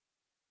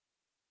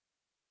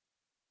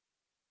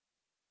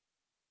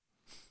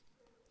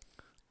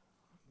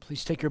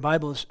Please take your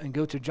Bibles and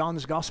go to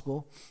John's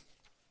Gospel,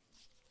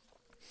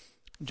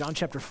 John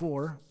chapter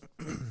 4.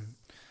 If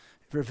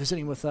you're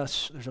visiting with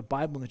us, there's a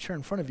Bible in the chair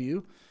in front of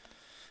you.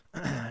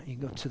 You can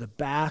go to the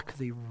back.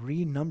 They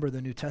renumber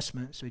the New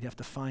Testament, so you'd have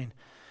to find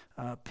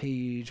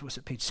page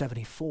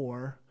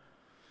 74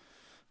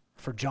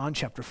 for John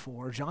chapter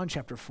 4.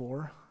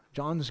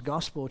 John's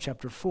Gospel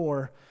chapter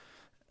 4.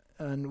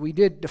 And we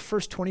did the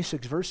first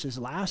 26 verses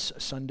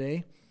last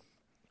Sunday,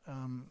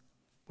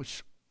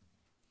 which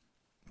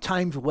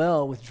timed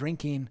well with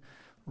drinking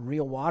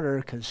real water,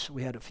 because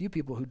we had a few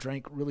people who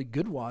drank really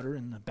good water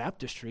in the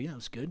baptistry. That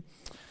was good.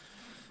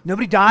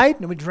 Nobody died,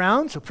 nobody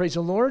drowned, so praise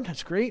the Lord.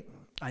 That's great.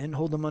 I didn't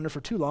hold them under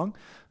for too long.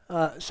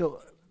 But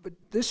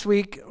this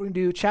week, we're going to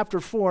do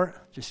chapter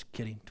 4. Just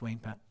kidding, Dwayne,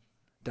 Pat,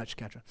 Dutch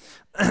catcher.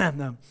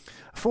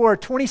 4,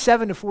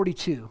 27 to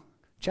 42.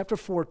 Chapter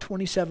 4,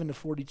 27 to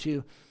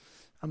 42.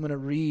 I'm going to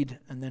read,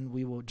 and then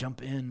we will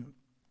jump in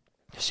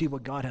to see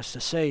what God has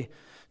to say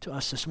to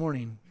us this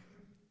morning.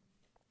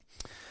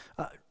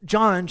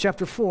 John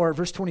chapter 4,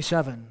 verse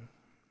 27.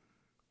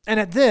 And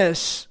at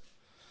this,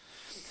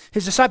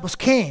 his disciples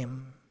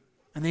came,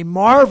 and they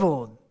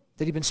marveled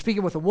that he'd been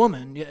speaking with a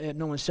woman, yet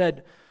no one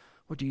said,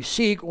 "What do you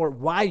seek?" or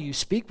 "Why do you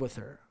speak with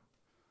her?"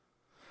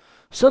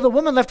 So the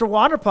woman left her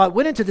water pot,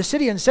 went into the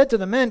city, and said to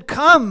the men,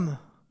 "Come,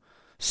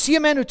 see a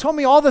man who told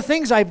me all the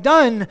things I've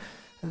done.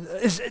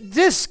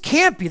 This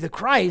can't be the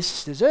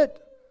Christ, is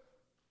it?"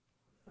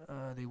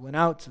 They went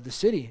out of the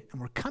city and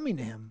were coming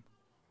to him.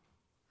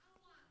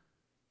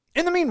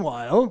 In the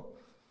meanwhile,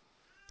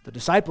 the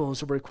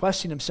disciples were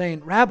requesting him,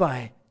 saying,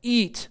 "Rabbi,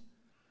 eat."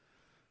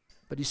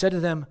 But he said to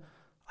them,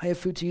 "I have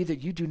food to eat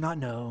that you do not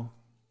know."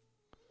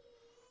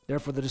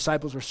 Therefore the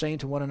disciples were saying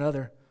to one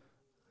another,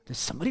 "Did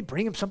somebody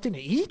bring him something to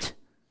eat?"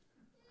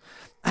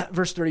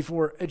 Verse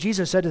 34,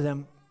 Jesus said to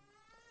them,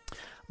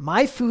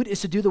 "My food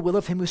is to do the will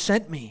of him who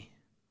sent me,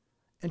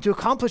 and to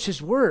accomplish his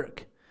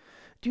work.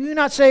 Do you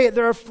not say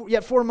there are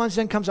yet 4 months,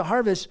 then comes a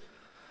harvest?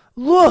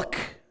 Look,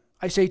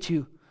 I say to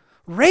you,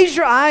 raise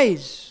your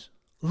eyes,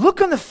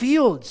 look on the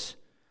fields.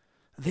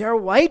 They are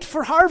white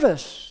for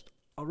harvest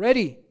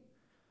already.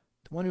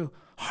 The one who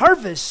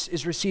harvests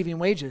is receiving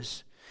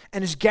wages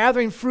and is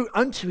gathering fruit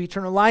unto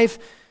eternal life,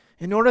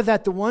 in order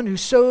that the one who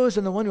sows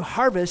and the one who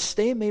harvests,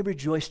 they may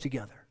rejoice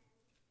together.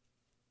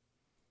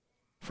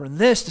 For in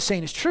this the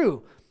saying is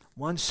true,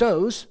 one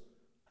sows,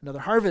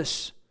 another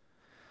harvests.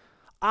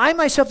 I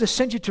myself have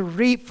sent you to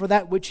reap for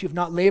that which you have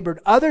not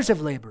labored. Others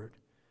have labored.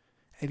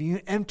 Have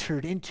you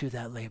entered into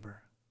that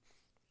labor?"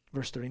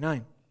 Verse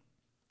 39.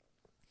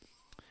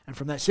 And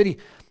from that city,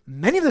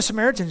 many of the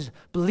Samaritans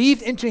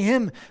believed into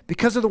him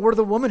because of the word of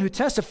the woman who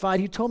testified,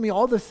 "He told me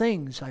all the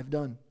things I've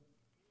done."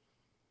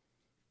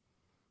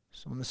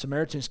 So when the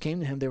Samaritans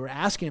came to him, they were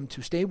asking him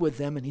to stay with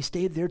them, and he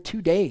stayed there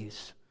 2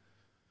 days.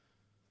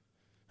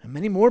 And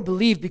many more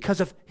believed because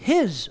of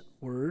his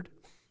word.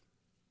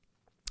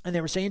 And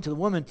they were saying to the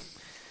woman,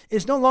 "It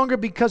is no longer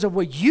because of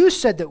what you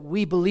said that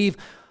we believe,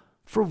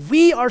 for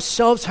we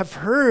ourselves have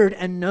heard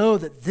and know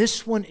that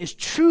this one is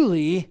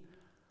truly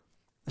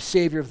the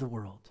Savior of the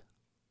world."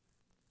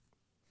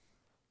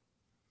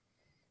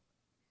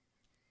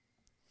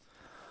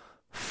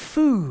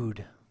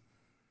 Food.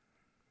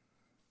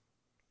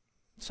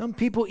 Some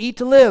people eat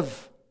to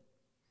live.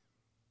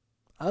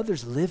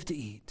 Others live to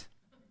eat.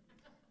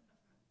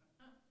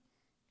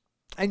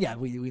 And yeah,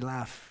 we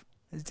laugh.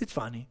 It's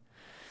funny.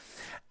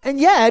 And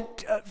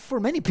yet, for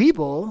many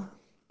people,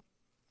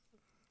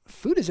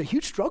 food is a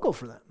huge struggle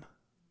for them.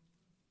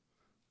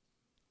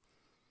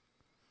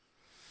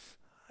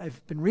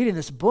 I've been reading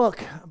this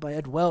book by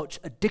Ed Welch,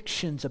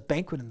 Addictions, A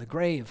Banquet in the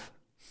Grave.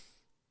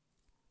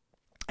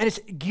 And it's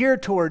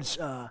geared towards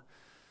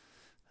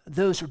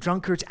those who are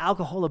drunkards,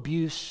 alcohol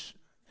abuse,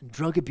 and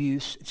drug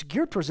abuse. It's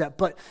geared towards that,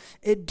 but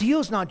it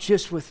deals not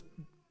just with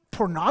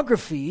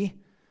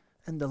pornography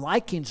and the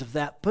likings of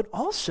that, but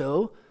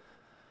also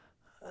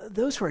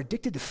those who are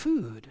addicted to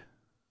food.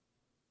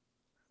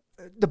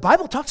 The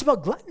Bible talks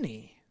about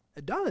gluttony.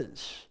 It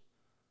does.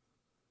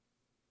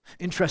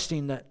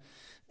 Interesting that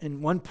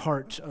in one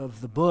part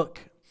of the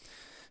book,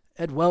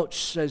 Ed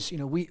Welch says,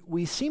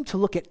 we seem to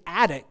look at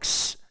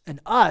addicts and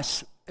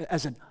us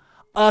as an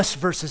us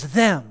versus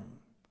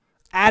them.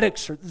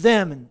 Addicts are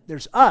them and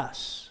there's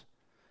us.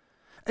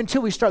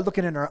 Until we start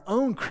looking at our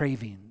own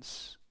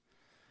cravings.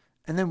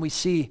 And then we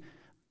see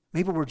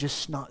maybe we're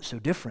just not so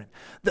different.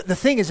 The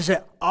thing is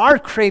that our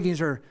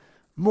cravings are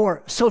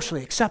more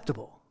socially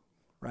acceptable,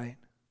 right?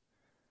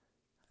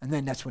 And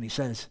then that's when he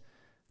says,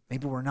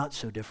 maybe we're not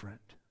so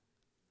different.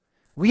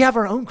 We have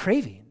our own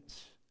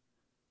cravings.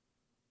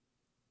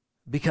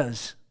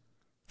 Because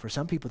for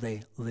some people,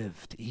 they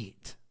live to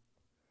eat.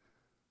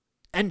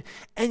 And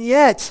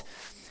yet,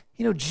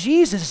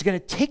 Jesus is going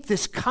to take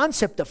this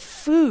concept of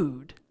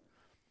food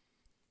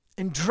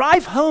and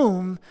drive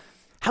home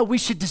how we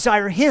should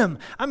desire him.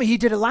 He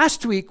did it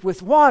last week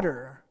with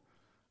water.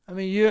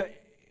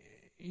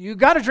 You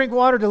got to drink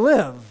water to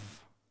live.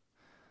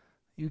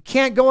 You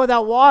can't go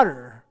without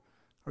water.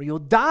 or you'll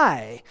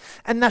die.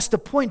 And that's the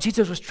point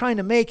Jesus was trying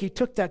to make. He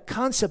took that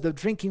concept of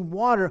drinking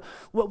water,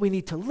 what we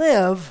need to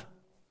live,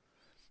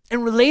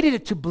 and related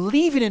it to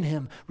believing in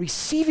him,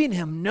 receiving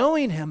him,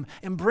 knowing him,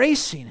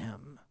 embracing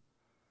him.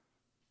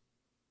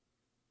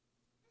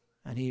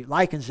 And he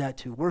likens that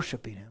to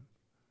worshiping him.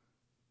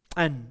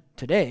 And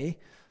today,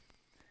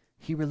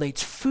 he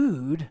relates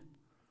food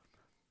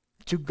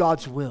to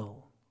God's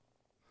will.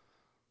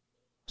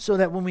 So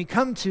that when we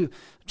come to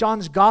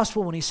John's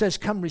gospel, when he says,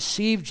 come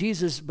receive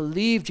Jesus,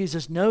 believe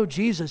Jesus, know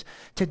Jesus,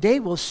 today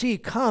we'll see,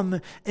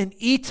 come and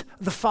eat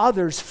the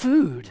Father's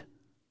food.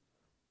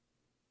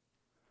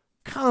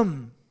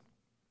 Come,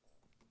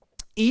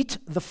 eat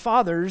the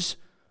Father's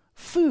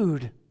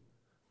food.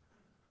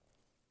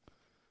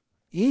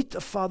 Eat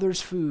the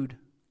Father's food.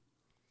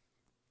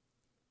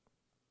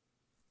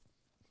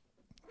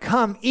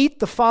 Come, eat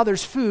the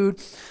Father's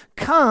food.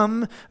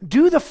 Come,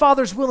 do the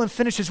Father's will and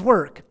finish his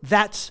work.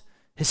 That's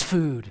his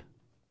food.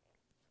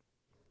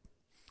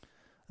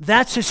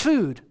 That's his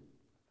food.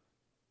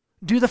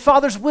 Do the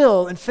Father's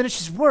will and finish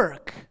his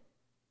work.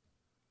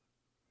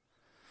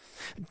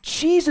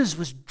 Jesus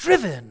was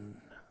driven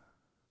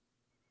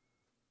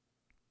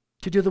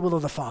to do the will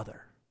of the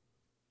Father.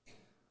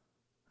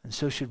 And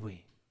so should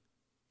we.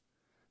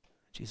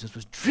 Jesus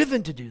was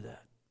driven to do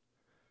that.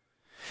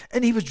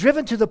 And he was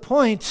driven to the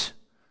point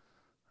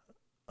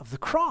of the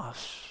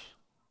cross.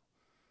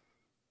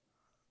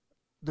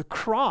 The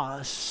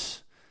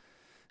cross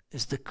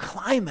is the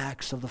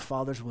climax of the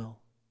Father's will.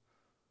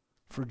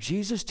 For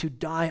Jesus to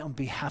die on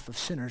behalf of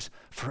sinners,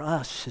 for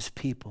us, his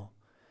people,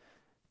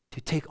 to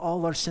take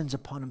all our sins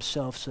upon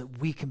himself so that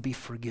we can be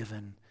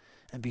forgiven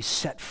and be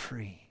set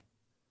free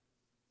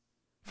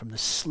from the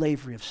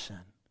slavery of sin.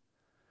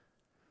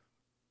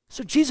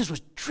 So Jesus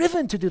was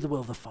driven to do the will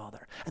of the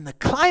Father. And the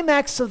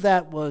climax of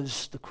that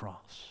was the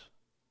cross.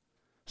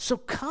 So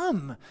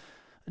come,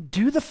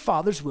 do the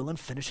Father's will and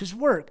finish his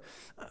work.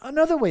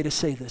 Another way to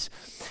say this,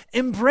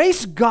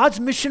 embrace God's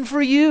mission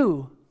for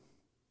you.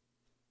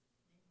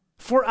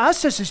 For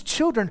us as his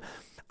children,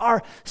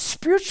 our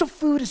spiritual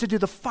food is to do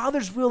the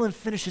Father's will and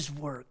finish his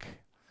work.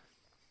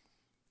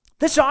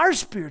 That's our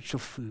spiritual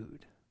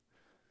food.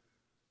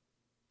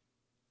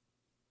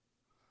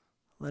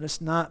 Let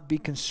us not be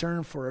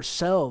concerned for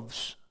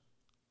ourselves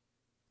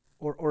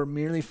or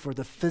merely for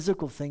the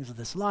physical things of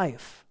this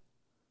life.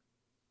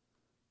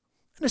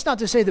 And it's not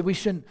to say that we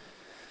shouldn't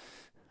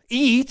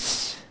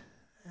eat.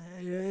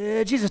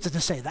 Jesus doesn't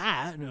say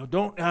that.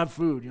 Don't have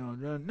food.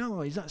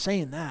 No, he's not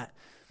saying that.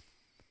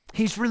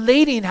 He's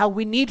relating how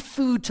we need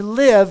food to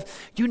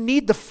live. You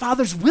need the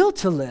Father's will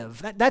to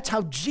live. That's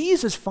how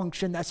Jesus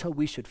functioned. That's how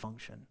we should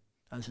function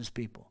as his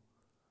people.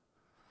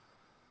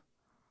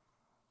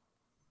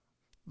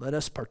 Let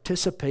us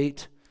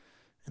participate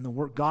in the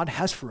work God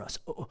has for us,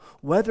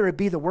 whether it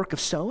be the work of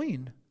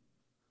sowing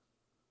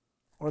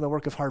or the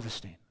work of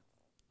harvesting.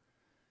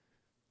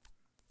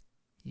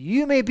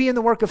 You may be in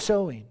the work of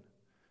sowing.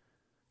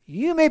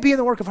 You may be in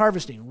the work of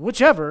harvesting.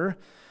 Whichever,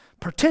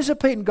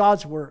 participate in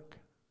God's work.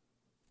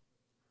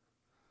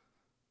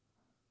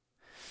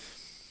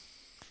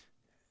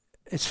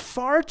 It's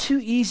far too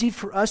easy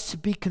for us to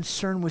be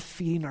concerned with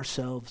feeding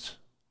ourselves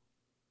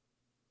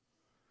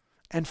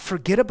and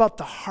forget about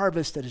the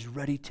harvest that is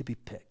ready to be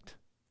picked.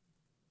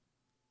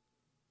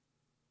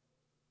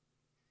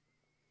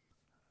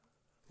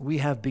 We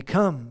have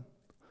become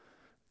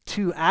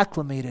too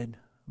acclimated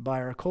by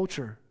our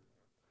culture.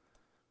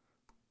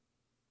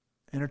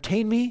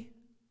 Entertain me,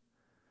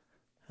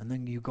 and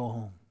then you go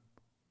home.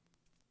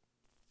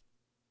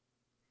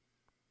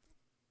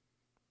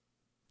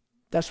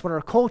 That's what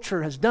our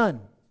culture has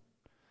done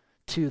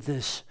to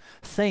this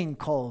thing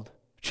called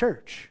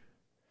church.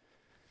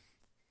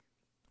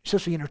 You're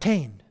supposed to be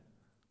entertained.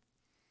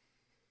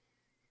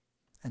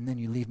 And then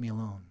you leave me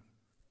alone.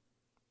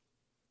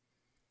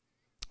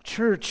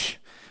 Church,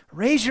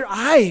 raise your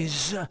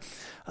eyes.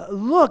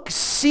 Look,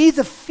 see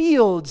the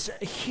fields.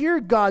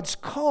 Hear God's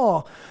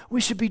call.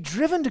 We should be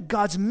driven to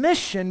God's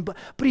mission, but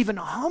even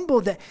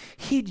humble that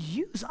he'd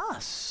use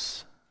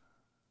us.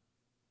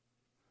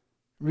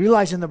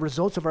 Realizing the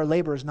results of our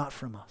labor is not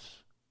from us.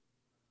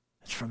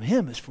 It's from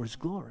him. It's for his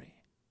glory.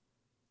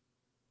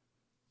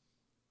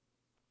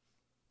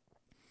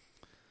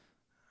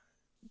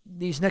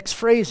 These next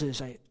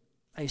phrases,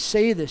 I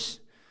say this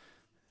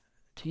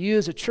to you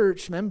as a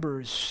church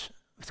members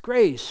with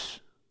grace,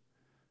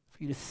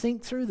 for you to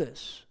think through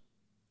this.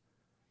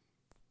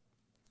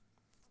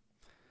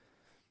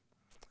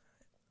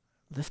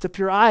 Lift up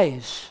your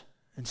eyes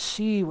and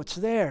see what's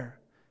there.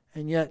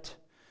 And yet,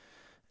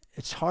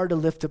 it's hard to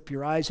lift up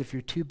your eyes if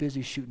you're too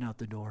busy shooting out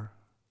the door.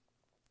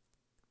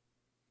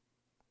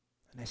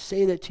 And I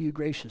say that to you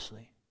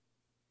graciously.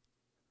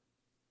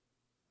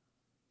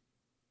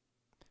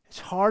 It's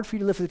hard for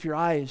you to lift up your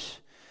eyes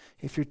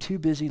if you're too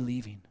busy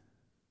leaving.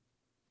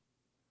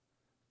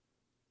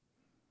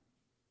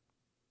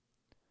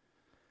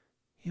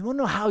 You want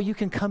to know how you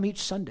can come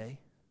each Sunday?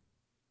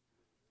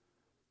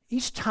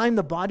 Each time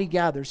the body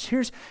gathers,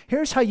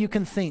 here's how you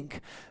can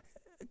think.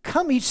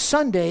 come each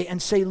Sunday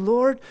and say,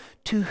 Lord,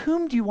 to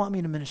whom do you want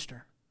me to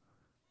minister?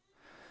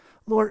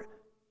 Lord,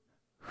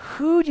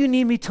 who do you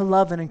need me to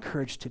love and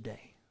encourage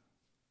today?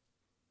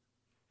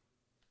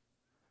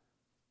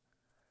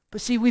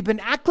 But see, we've been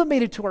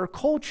acclimated to our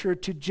culture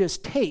to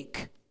just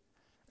take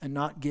and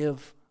not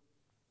give.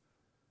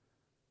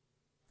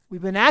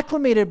 We've been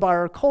acclimated by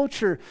our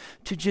culture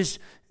to just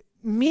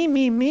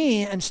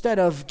me, instead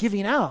of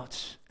giving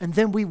out. And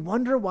then we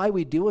wonder why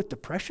we deal with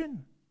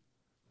depression.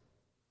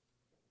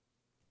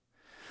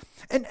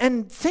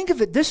 And think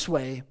of it this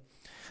way.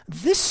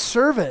 This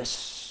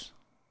service,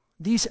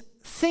 these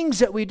things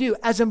that we do,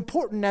 as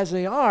important as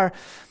they are,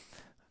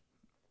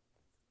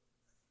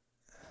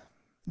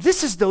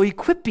 this is the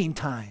equipping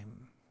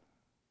time.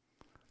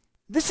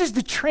 This is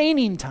the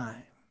training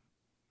time.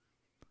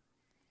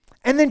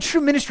 And then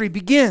true ministry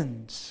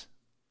begins.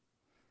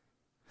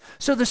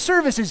 So the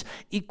service is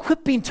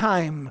equipping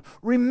time,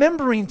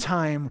 remembering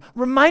time,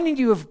 reminding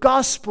you of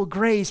gospel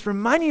grace,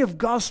 reminding you of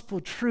gospel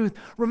truth,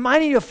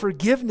 reminding you of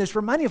forgiveness,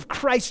 reminding you of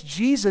Christ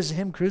Jesus and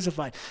Him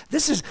crucified.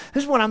 This is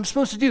what I'm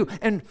supposed to do.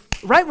 And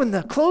right when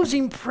the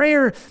closing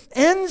prayer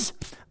ends,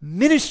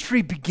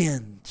 ministry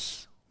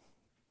begins.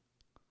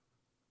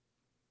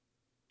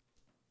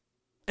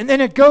 And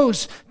then it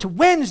goes to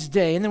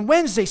Wednesday, and then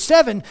Wednesday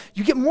 7,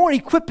 you get more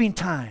equipping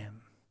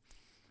time,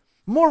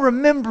 more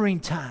remembering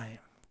time,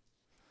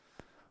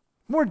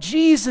 more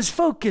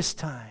Jesus-focused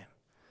time.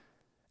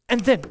 And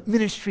then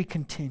ministry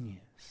continues.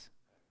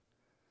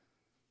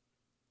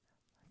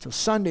 Until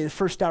Sunday, the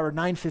first hour,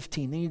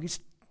 9:15. Then you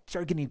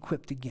start getting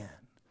equipped again.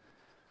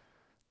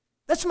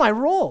 That's my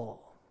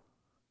role.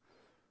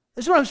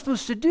 That's what I'm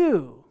supposed to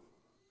do.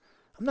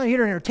 I'm not here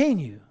to entertain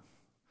you.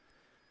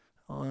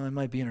 Oh, I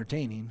might be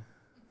entertaining.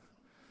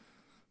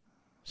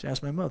 Just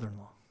ask my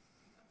mother-in-law.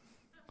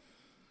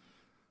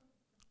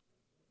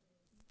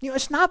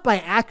 It's not by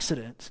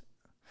accident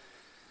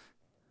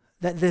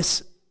that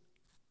this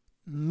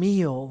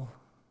meal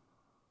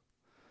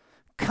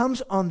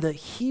comes on the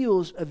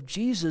heels of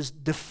Jesus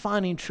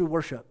defining true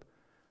worship.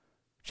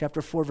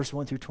 Chapter 4, verse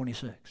 1 through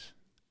 26.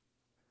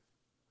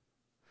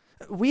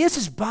 We as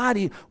His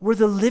body, we're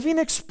the living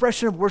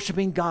expression of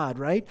worshiping God,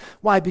 right?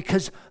 Why?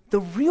 Because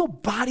the real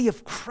body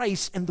of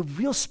Christ and the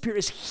real Spirit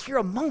is here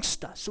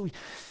amongst us. So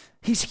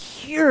He's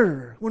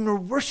here when we're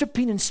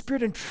worshiping in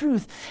spirit and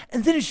truth.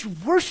 And then as you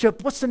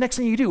worship, what's the next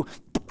thing you do?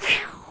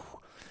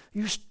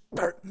 You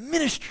start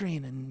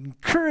ministering and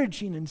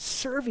encouraging and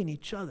serving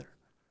each other.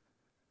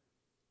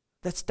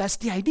 That's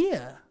the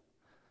idea.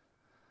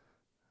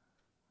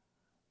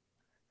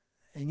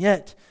 And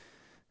yet,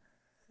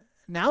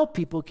 now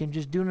people can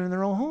just do it in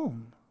their own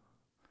home.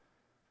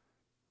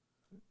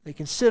 They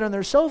can sit on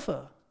their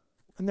sofa,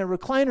 in their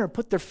recliner,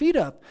 put their feet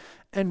up,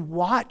 and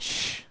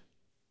watch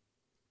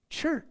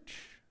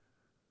church.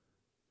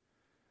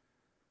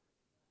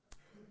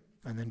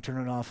 And then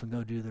turn it off and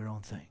go do their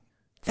own thing.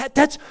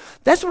 That's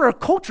what our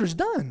culture's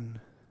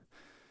done.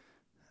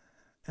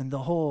 And the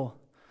whole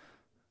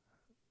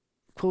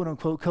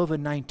quote-unquote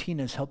COVID-19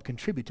 has helped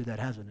contribute to that,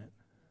 hasn't it?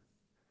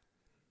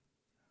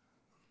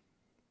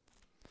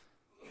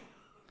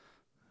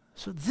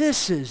 So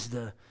this is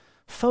the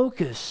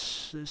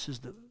focus. This is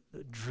the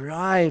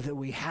drive that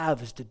we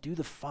have, is to do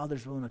the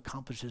Father's will and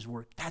accomplish His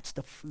work. That's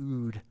the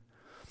food.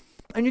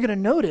 And you're going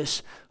to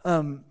notice,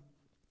 I'll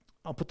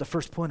put the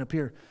first point up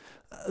here,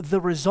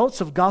 the results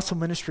of gospel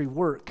ministry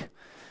work.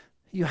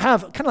 You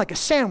have kind of like a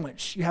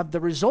sandwich. You have the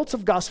results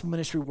of gospel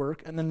ministry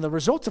work, and then the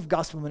results of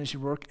gospel ministry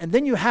work, and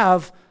then you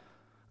have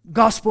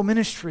gospel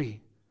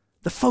ministry,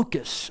 the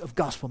focus of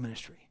gospel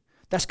ministry.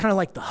 That's kind of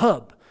like the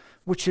hub,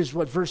 which is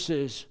what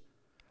verses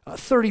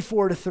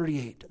 34 to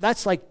 38.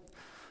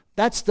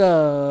 That's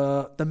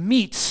the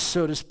meat,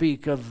 so to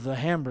speak, of the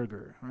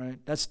hamburger, right?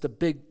 That's the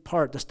big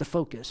part. That's the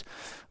focus.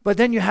 But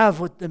then you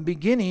have what the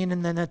beginning,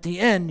 and then at the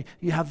end,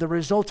 you have the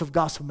results of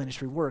gospel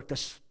ministry work.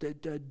 That's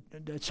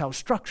how it's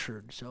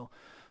structured. So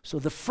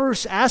the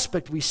first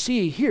aspect we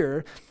see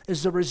here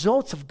is the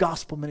results of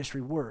gospel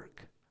ministry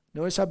work.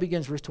 Notice how it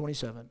begins, verse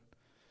 27.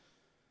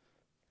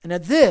 And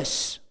at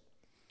this,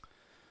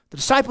 the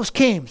disciples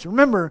came. So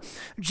remember,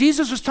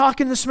 Jesus was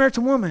talking to the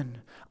Samaritan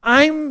woman.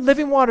 I'm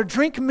living water,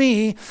 drink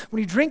me. When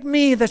you drink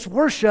me, that's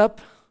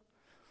worship.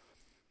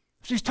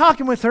 She's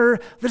talking with her.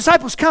 The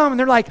disciples come and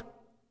they're like,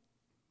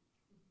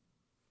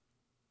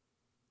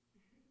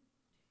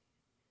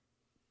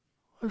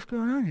 what's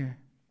going on here?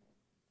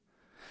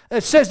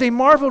 It says they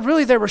marveled,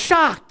 really, they were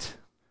shocked.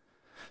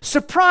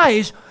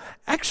 Surprised.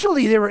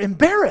 Actually, they were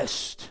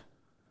embarrassed.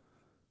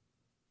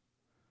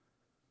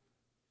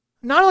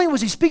 Not only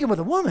was he speaking with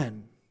a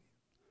woman,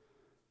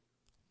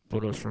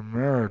 but a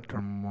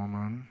Samaritan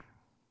woman.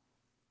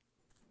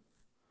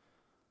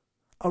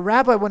 A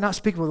rabbi would not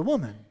speak with a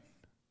woman,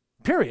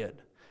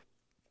 period.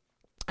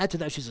 Add to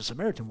that, she's a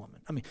Samaritan woman.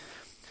 I mean,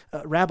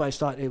 rabbis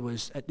thought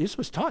this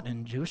was taught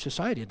in Jewish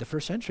society in the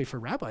first century for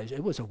rabbis.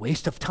 It was a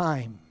waste of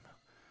time.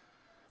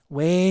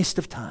 Waste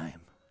of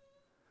time.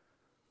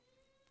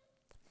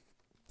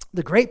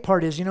 The great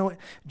part is,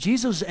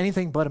 Jesus is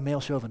anything but a male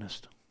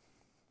chauvinist.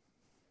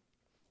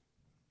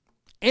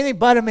 Anything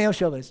but a male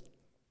chauvinist.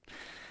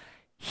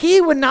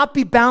 He would not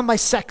be bound by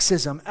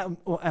sexism,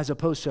 as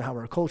opposed to how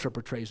our culture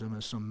portrays him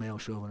as some male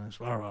chauvinist.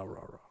 Rah, rah,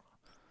 rah, rah.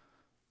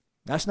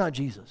 That's not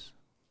Jesus.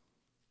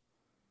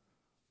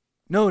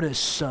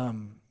 Notice,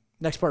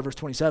 next part of verse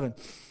 27.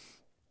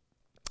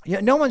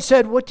 Yet no one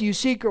said, what do you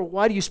seek, or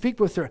why do you speak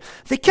with her?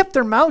 They kept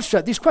their mouths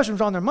shut. These questions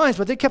were on their minds,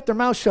 but they kept their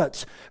mouths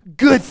shut.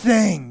 Good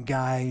thing,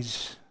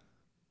 guys.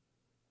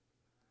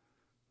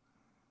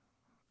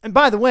 And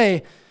by the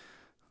way,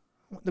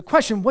 the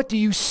question, what do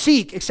you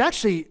seek, it's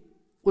actually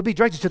would be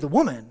directed to the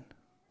woman,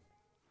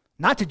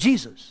 not to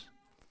Jesus.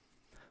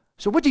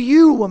 So what do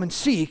you, woman,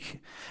 seek?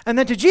 And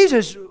then to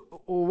Jesus,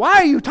 why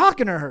are you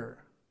talking to her?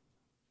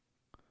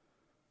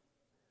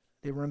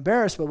 They were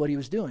embarrassed by what he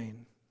was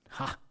doing.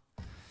 Ha!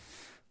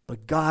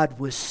 But God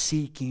was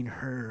seeking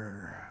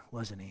her,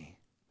 wasn't he?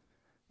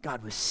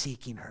 God was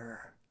seeking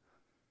her.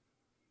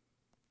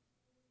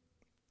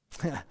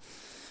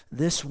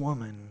 This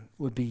woman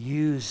would be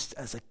used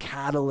as a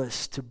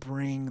catalyst to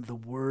bring the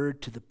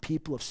word to the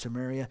people of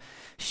Samaria.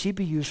 She'd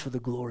be used for the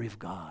glory of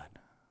God.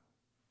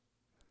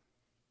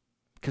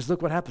 Because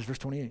look what happens, verse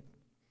 28.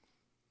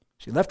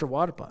 She left her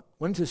water pot,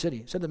 went into the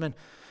city, said to the men,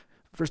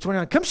 verse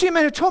 29, come see a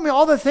man who told me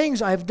all the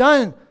things I have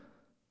done.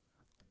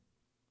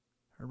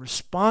 Her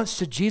response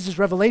to Jesus'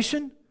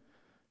 revelation,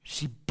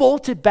 she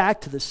bolted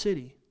back to the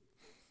city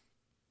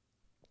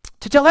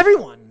to tell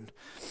everyone.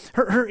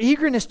 Her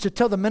eagerness to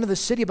tell the men of the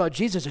city about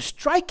Jesus is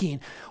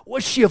striking.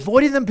 Was she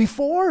avoiding them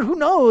before? Who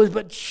knows?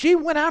 But she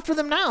went after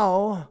them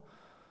now.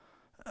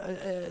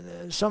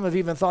 Some have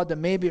even thought that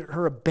maybe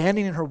her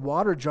abandoning her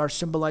water jar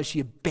symbolized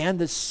she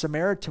abandoned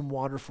Samaritan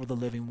water for the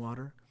living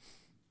water.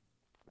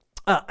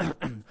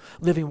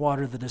 Living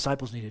water the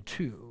disciples needed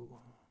too.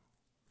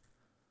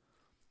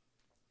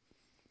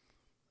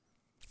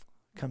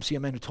 Come see a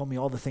man who told me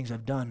all the things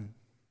I've done.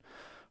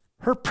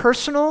 Her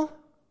personal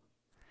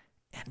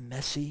and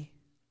messy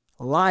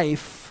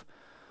life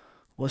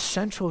was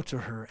central to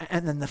her.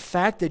 And then the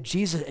fact that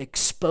Jesus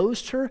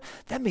exposed her,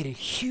 that made a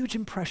huge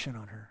impression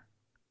on her.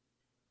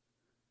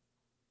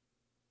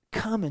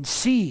 Come and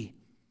see.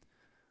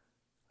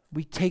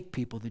 We take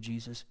people to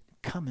Jesus.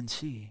 Come and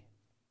see.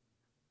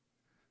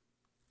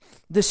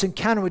 This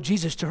encounter with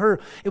Jesus, to her,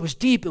 it was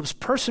deep, it was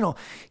personal.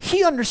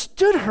 He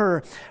understood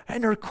her,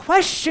 and her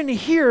question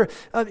here,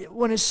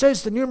 when it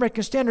says the New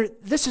American Standard,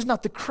 this is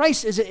not the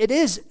Christ, it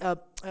is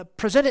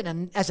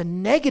presented as a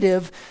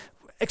negative,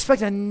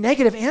 expecting a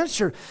negative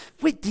answer.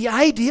 Wait, the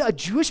idea a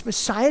Jewish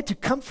Messiah to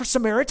come for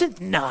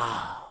Samaritans?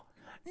 No.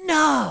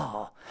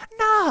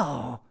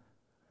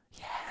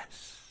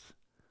 Yes.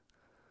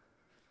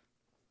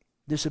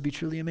 This would be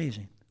truly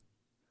amazing.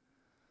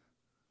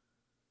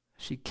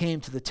 She came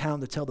to the town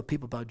to tell the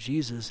people about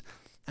Jesus,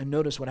 and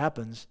notice what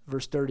happens.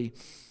 Verse 30.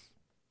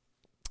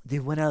 They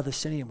went out of the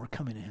city and were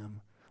coming to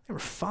him. They were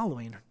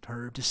following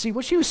her to see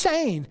what she was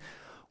saying.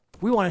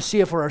 We want to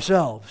see it for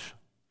ourselves.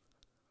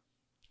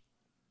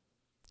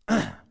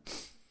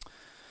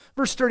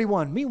 Verse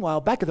 31.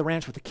 Meanwhile, back at the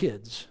ranch with the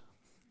kids,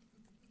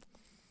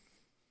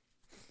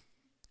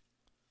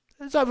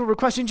 the disciples were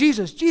requesting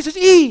Jesus. Jesus,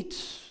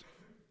 eat.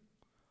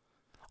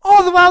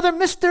 All the while they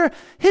missed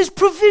his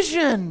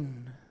provision.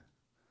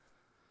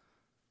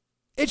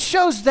 It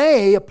shows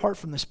they, apart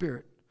from the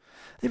Spirit,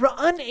 they were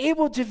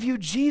unable to view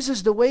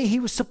Jesus the way he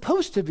was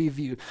supposed to be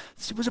viewed.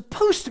 He was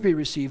supposed to be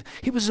received.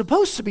 He was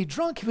supposed to be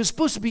drunk. He was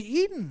supposed to be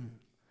eaten.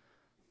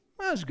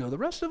 Let's go, the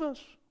rest of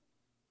us.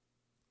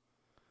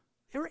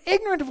 They were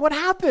ignorant of what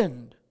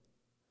happened.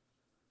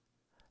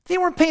 They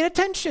weren't paying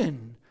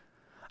attention.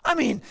 I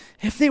mean,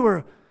 if they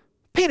were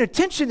paying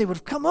attention, they would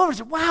have come over and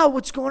said, wow,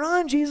 what's going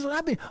on, Jesus?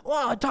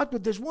 Wow, I talked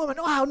with this woman.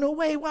 Wow, no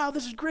way. Wow,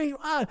 this is great.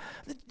 Wow,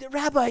 the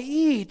rabbi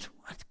eat.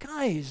 What,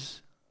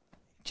 guys,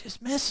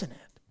 just missing it.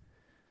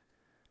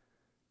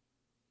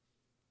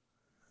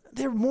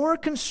 They're more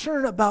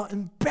concerned about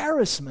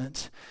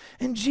embarrassment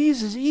and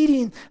Jesus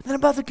eating than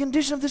about the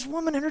condition of this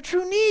woman and her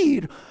true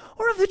need,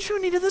 or of the true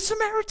need of the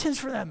Samaritans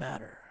for that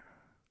matter.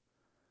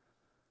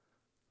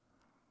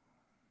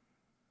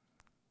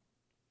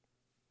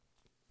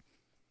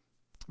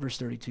 Verse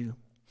 32.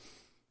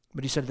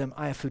 But he said to them,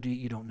 I have food to eat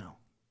you don't know.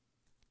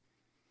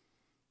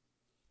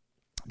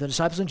 The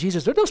disciples and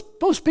Jesus, they're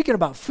both speaking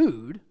about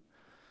food.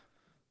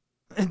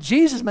 And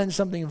Jesus meant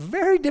something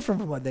very different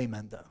from what they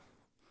meant, though.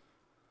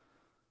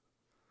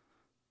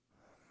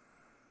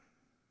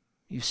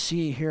 You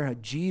see here how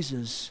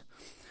Jesus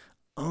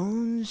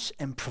owns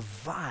and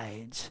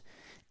provides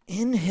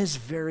in his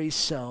very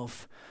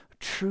self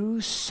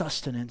true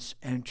sustenance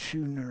and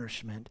true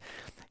nourishment.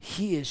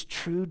 He is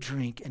true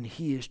drink and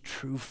he is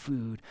true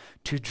food.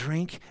 To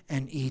drink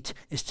and eat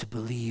is to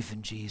believe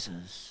in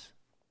Jesus.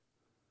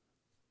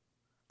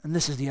 And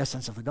this is the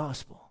essence of the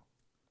gospel.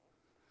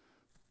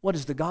 What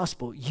is the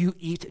gospel? You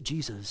eat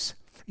Jesus.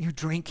 You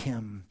drink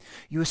him.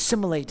 You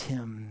assimilate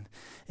him.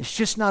 It's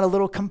just not a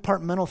little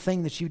compartmental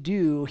thing that you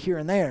do here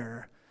and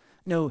there.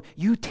 No,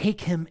 you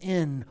take him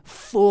in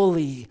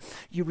fully.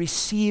 You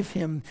receive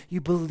him. You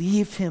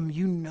believe him.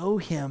 You know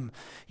him.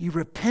 You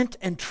repent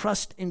and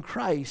trust in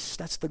Christ.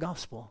 That's the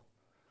gospel.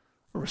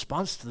 A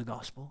response to the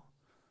gospel.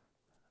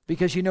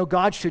 Because you know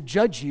God should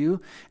judge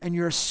you, and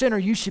you're a sinner,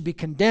 you should be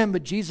condemned,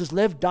 but Jesus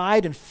lived,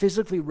 died, and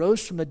physically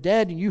rose from the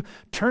dead, and you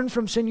turn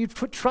from sin, you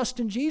put trust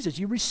in Jesus,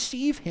 you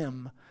receive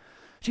him.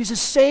 Jesus,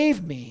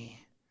 save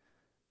me.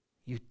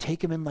 You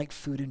take him in like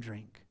food and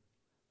drink.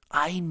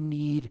 I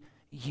need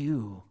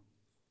you,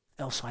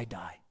 else I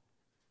die.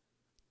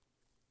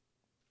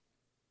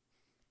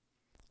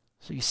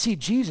 So you see,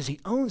 Jesus, he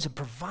owns and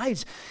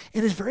provides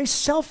in his very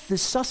self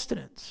this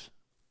sustenance.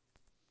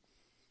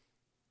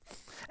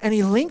 And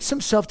he links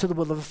himself to the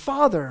will of the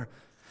Father.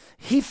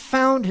 He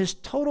found his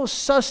total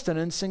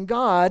sustenance in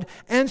God,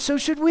 and so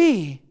should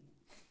we.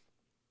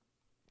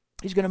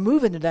 He's going to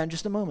move into that in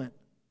just a moment.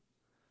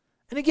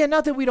 And again,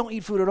 not that we don't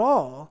eat food at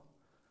all,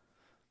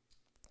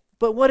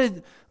 but what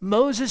did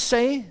Moses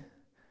say?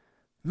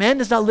 Man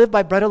does not live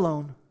by bread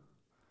alone,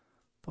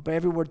 but by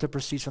every word that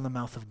proceeds from the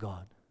mouth of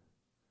God.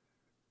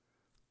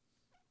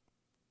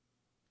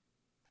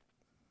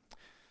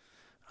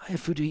 I have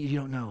food to eat you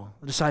don't know.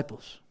 The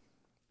disciples.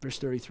 Verse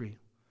 33.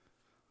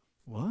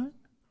 What?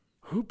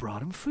 Who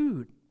brought him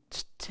food?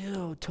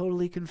 Still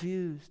totally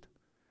confused.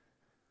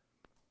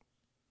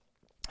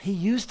 He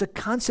used the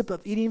concept of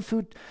eating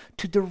food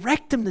to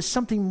direct them to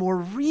something more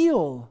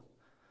real,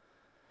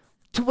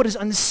 to what is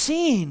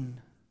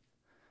unseen,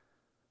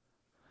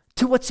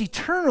 to what's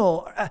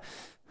eternal.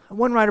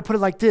 One writer put it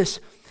like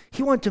this: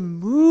 he wanted to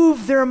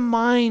move their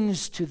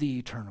minds to the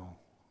eternal.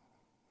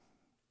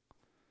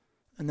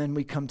 And then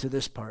we come to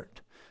this part.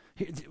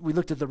 We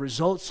looked at the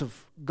results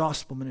of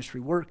gospel ministry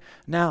work.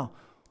 Now,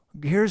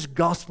 here's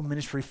gospel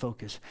ministry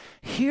focus.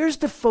 Here's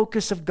the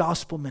focus of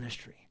gospel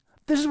ministry.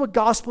 This is what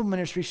gospel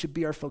ministry should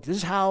be our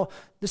focus.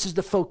 This is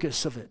the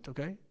focus of it,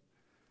 okay?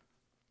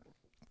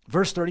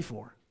 Verse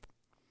 34.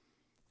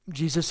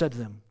 Jesus said to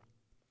them,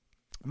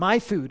 my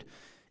food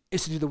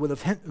is to do the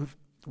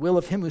will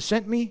of him who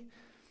sent me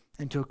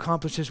and to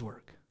accomplish his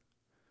work.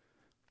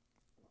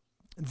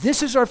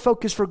 This is our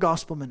focus for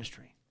gospel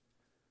ministry.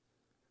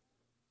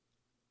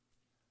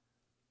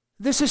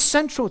 This is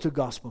central to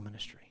gospel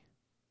ministry.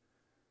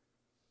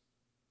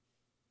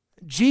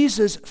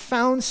 Jesus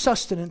found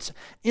sustenance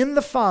in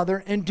the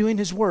Father and doing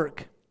his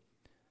work.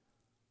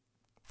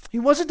 He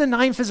wasn't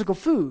denying physical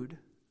food.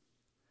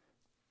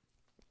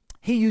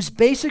 He used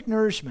basic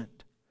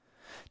nourishment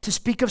to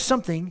speak of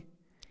something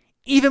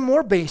even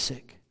more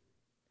basic,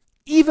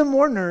 even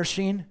more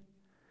nourishing,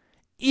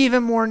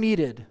 even more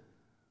needed.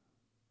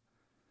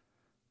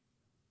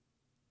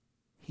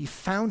 He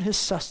found his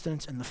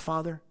sustenance in the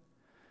Father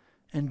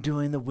and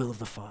doing the will of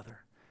the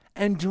Father,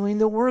 and doing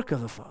the work of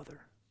the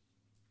Father.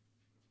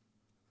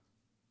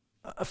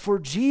 For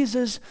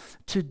Jesus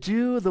to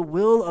do the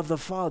will of the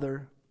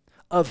Father,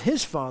 of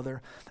his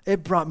Father,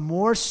 it brought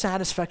more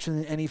satisfaction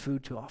than any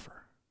food to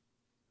offer.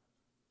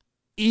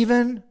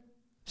 Even,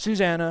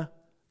 Susanna,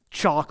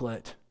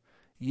 chocolate.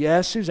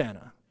 Yes,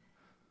 Susanna.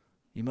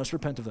 You must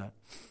repent of that.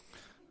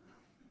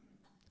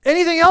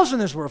 Anything else in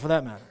this world, for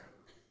that matter.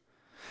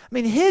 I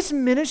mean, his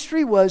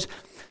ministry was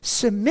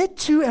submit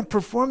to and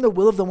perform the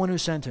will of the one who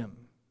sent him.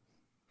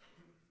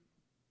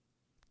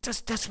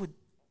 That's what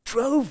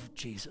drove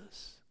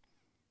Jesus.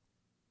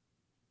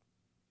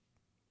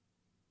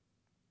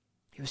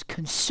 He was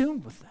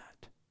consumed with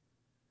that.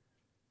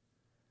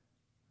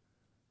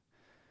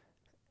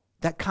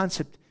 That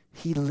concept,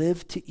 he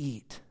lived to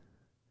eat.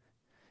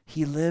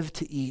 He lived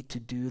to eat to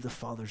do the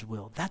Father's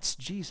will. That's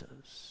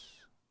Jesus.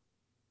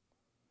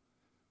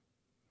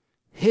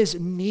 His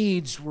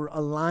needs were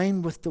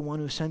aligned with the one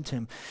who sent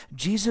him.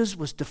 Jesus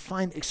was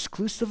defined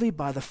exclusively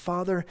by the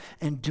Father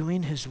and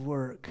doing his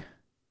work.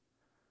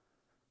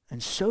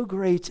 And so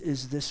great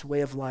is this way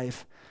of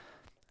life.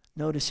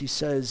 Notice he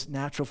says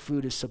natural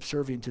food is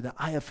subservient to that.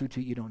 I have food to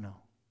eat you don't know.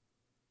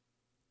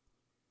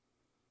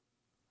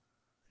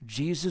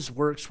 Jesus'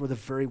 works were the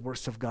very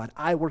works of God.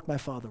 I work, my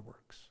Father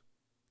works.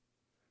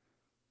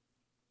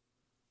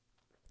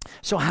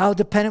 So how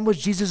dependent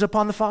was Jesus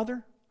upon the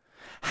Father?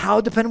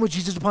 How dependent was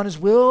Jesus upon his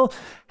will?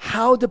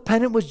 How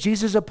dependent was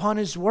Jesus upon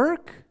his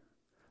work?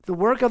 The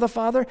work of the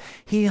Father?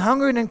 He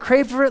hungered and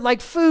craved for it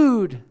like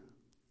food,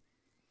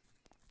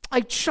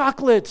 like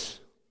chocolate,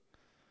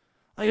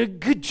 like a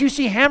good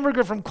juicy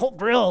hamburger from Colt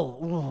Grill.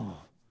 Ooh.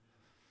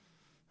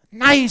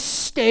 Nice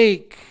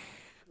steak,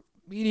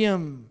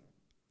 medium,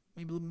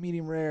 maybe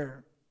medium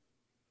rare.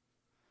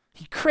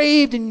 He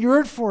craved and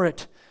yearned for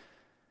it.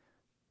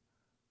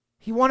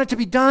 He wanted to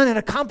be done and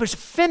accomplished,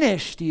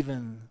 finished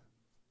even.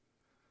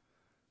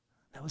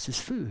 That was his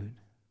food.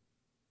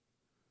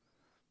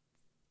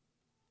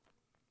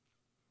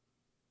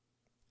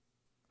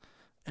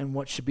 And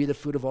what should be the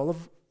food of all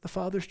of the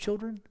Father's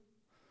children?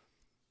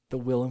 The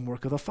will and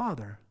work of the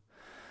Father.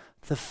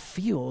 The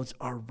fields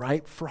are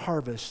ripe for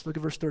harvest. Look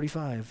at verse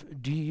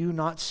 35. Do you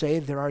not say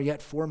there are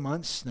yet 4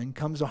 months, then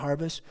comes the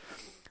harvest?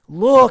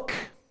 Look,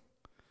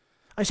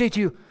 I say to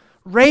you,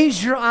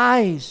 raise your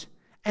eyes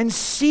and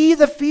see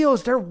the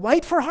fields. They're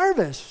white for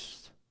harvest.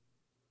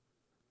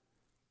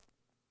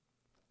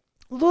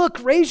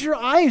 Look, raise your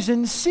eyes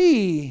and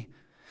see.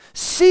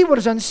 See what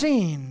is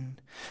unseen.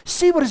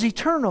 See what is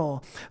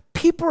eternal.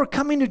 people are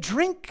coming to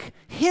drink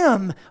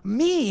him,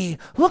 me.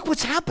 Look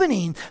what's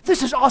happening.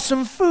 This is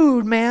awesome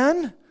food,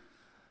 man.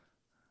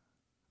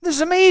 This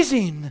is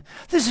amazing.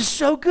 This is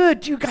so good.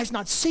 Do you guys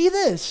not see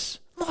this?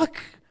 Look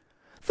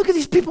at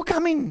these people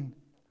coming.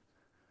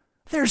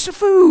 There's the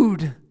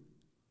food.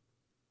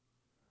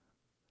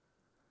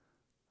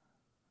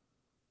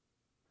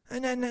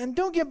 And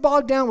don't get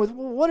bogged down with,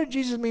 well, what did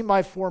Jesus mean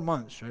by 4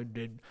 months?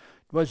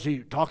 Was he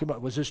talking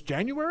about, was this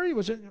January?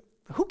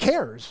 Who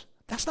cares?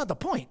 That's not the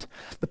point.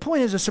 The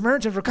point is the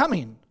Samaritans were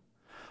coming.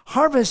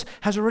 Harvest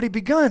has already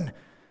begun.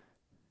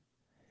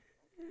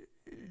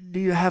 Do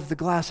you have the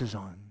glasses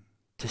on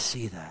to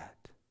see that?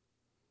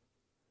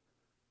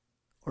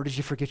 Or did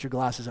you forget your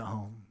glasses at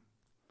home?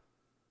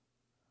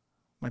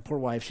 My poor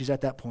wife, she's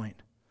at that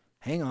point.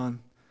 Hang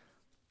on.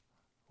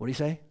 What do you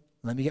say?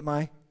 Let me get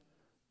my...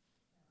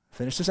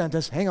 Finish the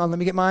sentence. Hang on, let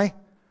me get my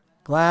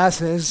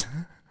glasses.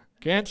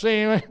 Can't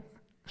see me.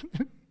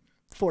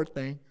 Fourth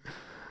thing.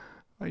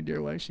 My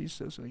dear wife, she's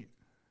so sweet.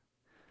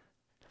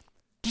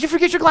 Did you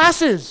forget your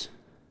glasses?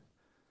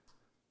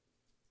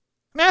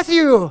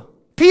 Matthew,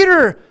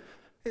 Peter,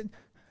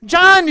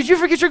 John, did you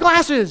forget your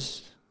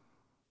glasses?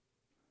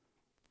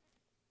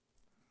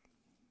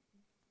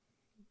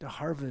 The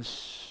harvest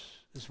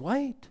is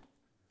white.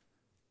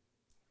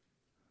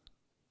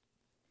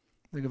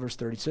 Look at verse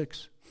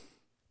 36.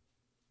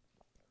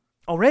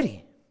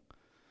 Already,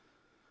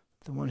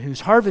 the one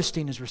who's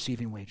harvesting is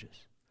receiving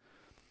wages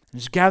and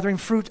is gathering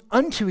fruit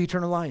unto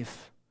eternal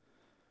life.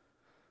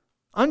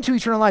 Unto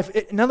eternal life.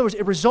 In other words,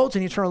 it results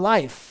in eternal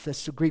life.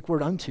 That's the Greek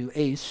word unto,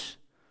 eis.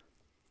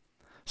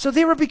 So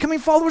they were becoming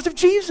followers of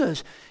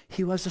Jesus.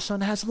 He was the Son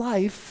that has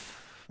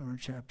life.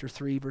 Chapter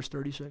 3, verse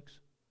 36.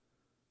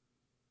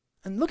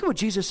 And look at what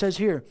Jesus says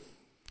here.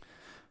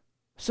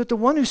 So that the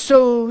one who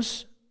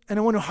sows and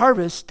the one who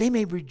harvests, they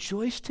may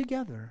rejoice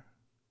together.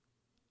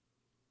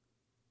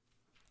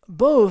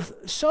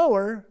 Both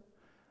sower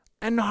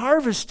and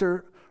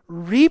harvester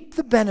reap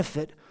the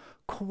benefit,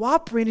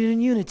 cooperating in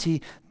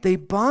unity. They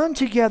bond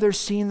together,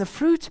 seeing the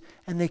fruit,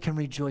 and they can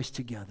rejoice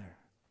together.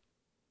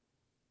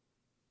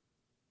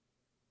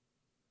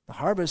 The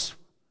harvest,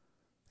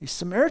 these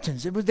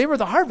Samaritans, they were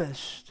the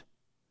harvest,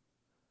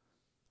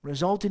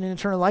 resulting in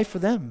eternal life for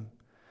them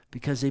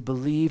because they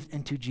believed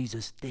into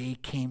Jesus. They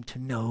came to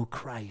know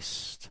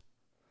Christ.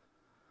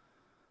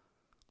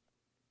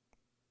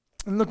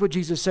 And look what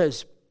Jesus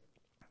says.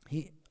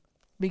 He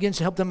begins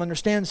to help them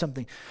understand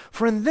something.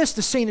 For in this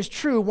the saying is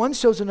true, one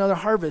sows, another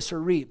harvests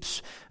or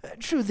reaps.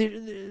 True,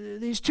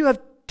 these two have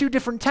two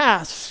different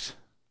tasks.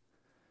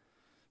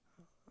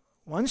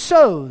 One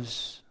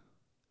sows,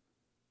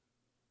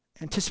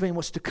 anticipating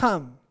what's to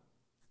come.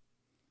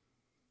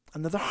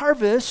 Another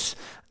harvests,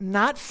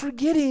 not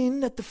forgetting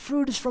that the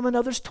fruit is from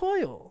another's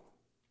toil.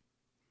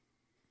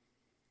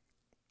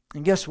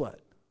 And guess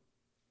what?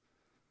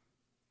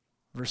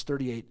 Verse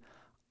 38.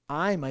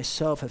 I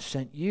myself have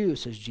sent you,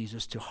 says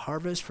Jesus, to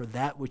harvest for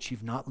that which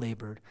you've not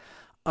labored.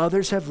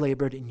 Others have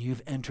labored, and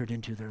you've entered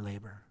into their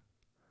labor.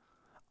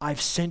 I've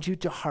sent you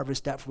to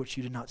harvest that for which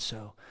you did not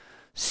sow.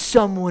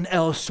 Someone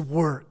else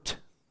worked.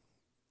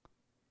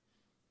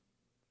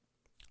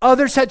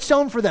 Others had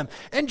sown for them.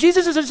 And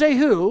Jesus doesn't say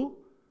who.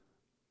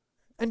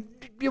 And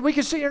we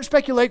can sit here and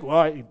speculate,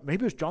 well,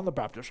 maybe it was John the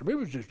Baptist, or maybe it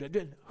was just...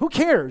 Who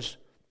cares?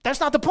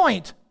 That's not the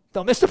point.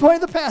 Don't miss the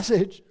point of the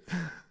passage.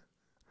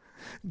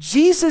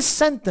 Jesus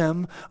sent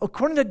them,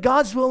 according to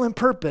God's will and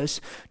purpose,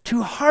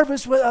 to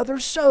harvest what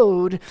others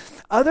sowed,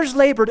 others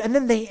labored, and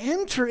then they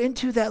enter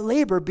into that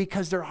labor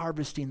because they're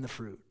harvesting the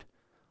fruit.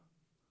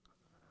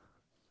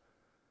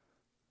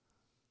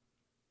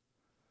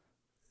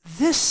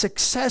 This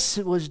success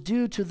was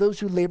due to those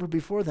who labored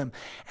before them,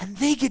 and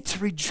they get to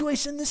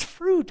rejoice in this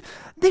fruit.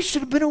 They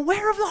should have been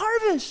aware of the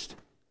harvest.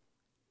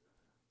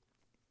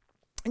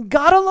 And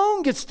God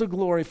alone gets the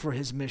glory for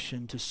his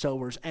mission to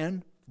sowers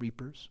and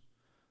reapers.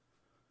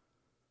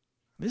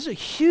 This is a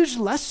huge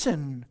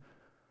lesson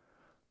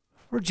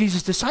for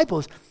Jesus'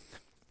 disciples.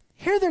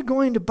 Here they're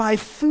going to buy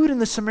food in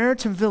the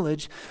Samaritan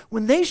village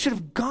when they should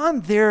have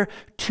gone there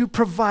to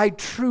provide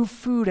true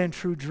food and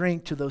true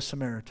drink to those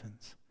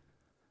Samaritans.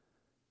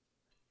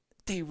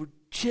 They were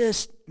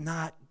just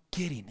not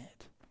getting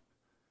it.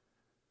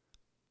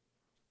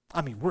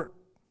 I mean, we're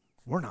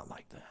not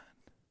like that.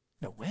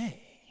 No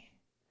way.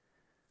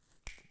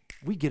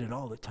 We get it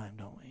all the time,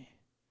 don't we?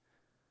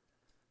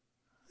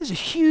 This is a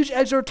huge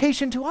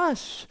exhortation to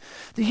us.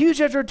 The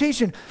huge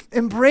exhortation,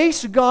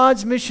 embrace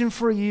God's mission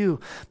for you.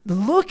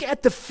 Look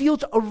at the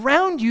fields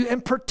around you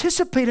and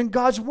participate in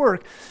God's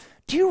work.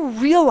 Do you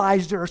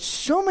realize there are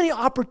so many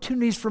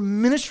opportunities for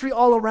ministry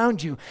all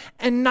around you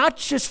and not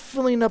just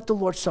filling up the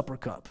Lord's Supper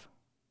cup?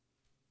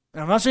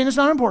 And I'm not saying it's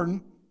not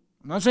important.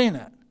 I'm not saying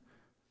that.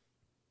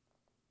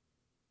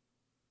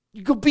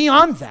 You go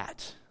beyond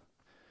that.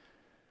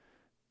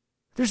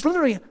 There's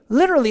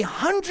literally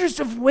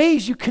hundreds of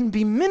ways you can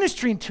be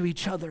ministering to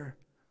each other.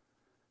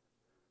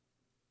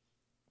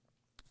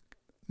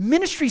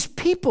 Ministry's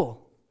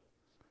people.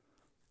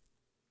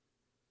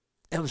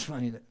 It was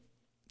funny that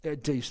I'll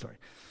tell you a story.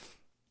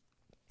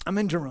 I'm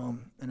in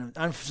Jerome, and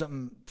I'm for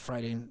something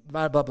Friday, and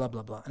blah, blah, blah,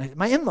 blah, blah. And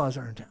my in-laws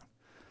are in town.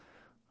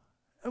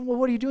 And, well,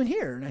 what are you doing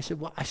here? And I said,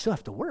 well, I still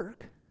have to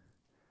work.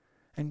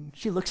 And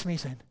she looks at me and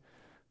said,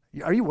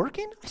 are you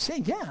working? I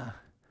said, yeah.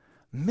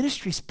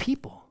 Ministry's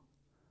people.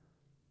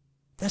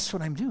 That's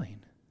what I'm doing.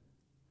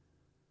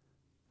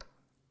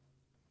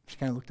 She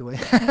kind of looked away.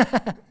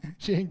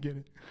 She didn't get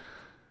it.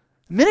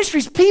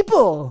 Ministry's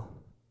people.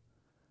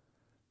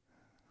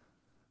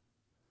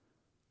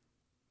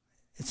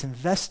 It's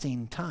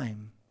investing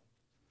time.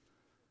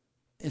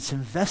 It's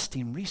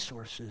investing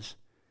resources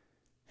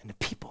into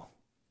people.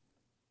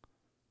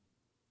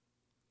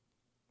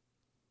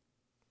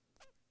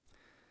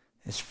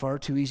 It's far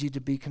too easy to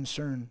be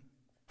concerned,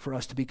 for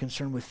us to be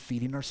concerned with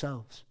feeding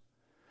ourselves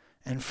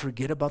and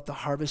forget about the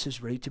harvest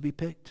is ready to be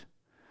picked.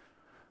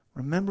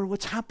 Remember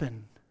what's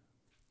happened.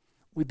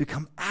 We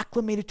become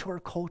acclimated to our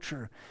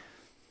culture.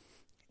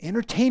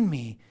 Entertain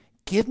me.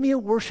 Give me a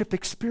worship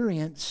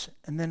experience,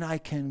 and then I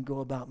can go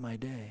about my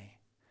day,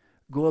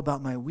 go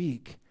about my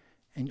week,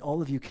 and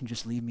all of you can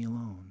just leave me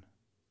alone.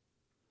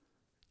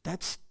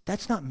 That's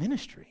not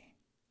ministry.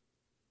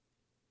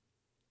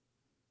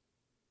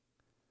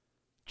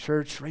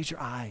 Church, raise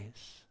your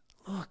eyes.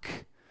 Look.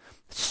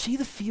 See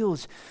the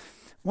fields.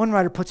 One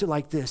writer puts it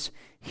like this: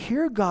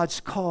 hear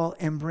God's call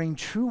and bring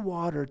true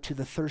water to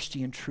the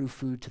thirsty and true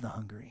food to the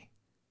hungry.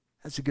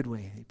 That's a good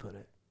way he put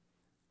it.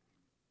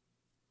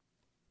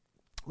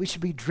 We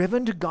should be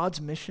driven to God's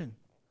mission,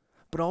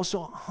 but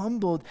also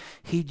humbled.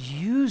 He'd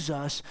use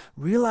us,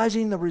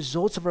 realizing the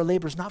results of our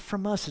labor is not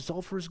from us, it's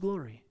all for his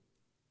glory.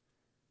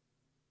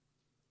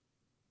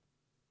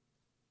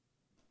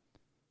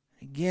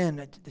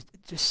 Again,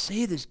 just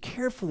say this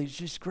carefully,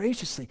 just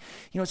graciously.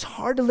 It's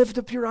hard to lift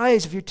up your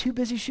eyes if you're too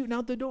busy shooting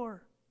out the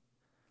door.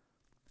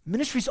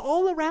 Ministry's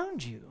all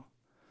around you.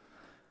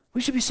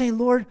 We should be saying,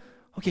 Lord,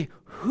 okay,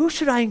 who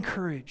should I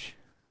encourage?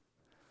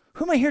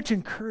 Who am I here to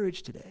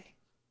encourage today?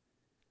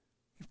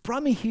 You've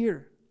brought me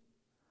here,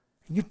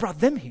 and you've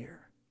brought them here.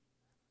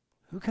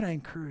 Who can I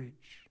encourage?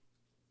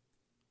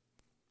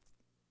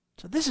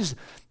 So this is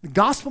the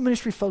gospel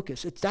ministry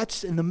focus.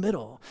 That's in the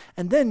middle.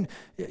 And then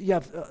you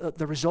have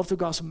the result of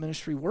gospel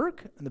ministry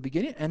work in the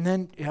beginning, and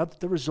then you have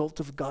the result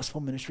of gospel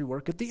ministry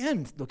work at the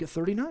end. Look at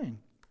 39.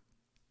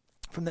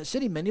 From that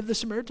city, many of the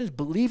Samaritans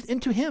believed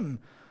into him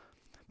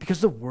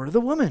because of the word of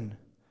the woman.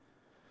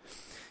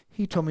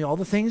 He told me all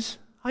the things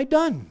I'd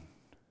done.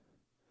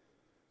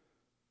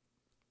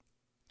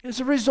 It's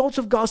a result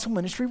of gospel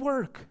ministry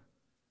work.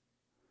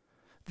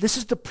 This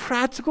is the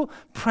practical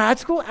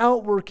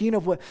outworking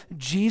of what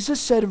Jesus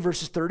said in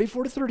verses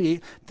 34 to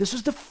 38. This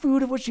is the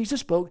food of which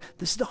Jesus spoke.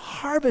 This is the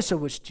harvest of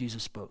which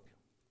Jesus spoke.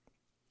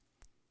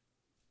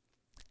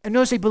 And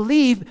notice they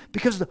believed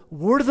because of the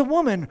word of the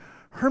woman.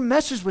 Her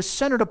message was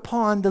centered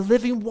upon the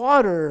living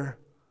water,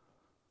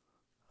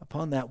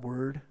 upon that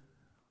word.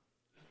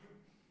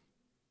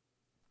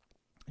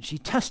 And she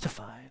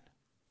testified.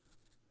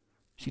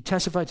 She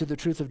testified to the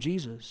truth of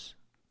Jesus.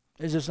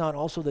 Is this not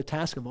also the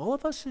task of all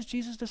of us as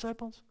Jesus'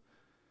 disciples?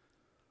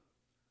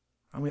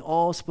 Are we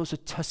all supposed to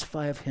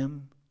testify of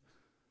him?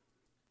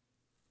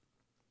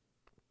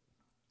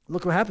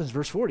 Look what happens,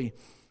 verse 40.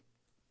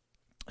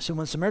 So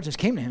when Samaritans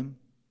came to him,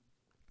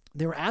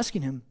 they were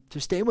asking him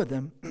to stay with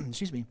them,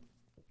 excuse me,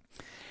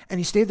 and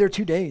he stayed there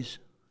 2 days.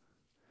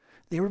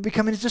 They were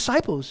becoming his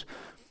disciples,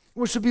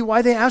 which would be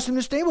why they asked him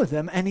to stay with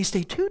them, and he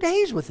stayed 2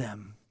 days with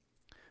them.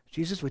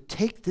 Jesus would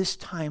take this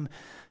time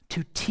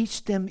to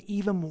teach them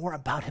even more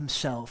about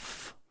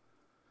himself,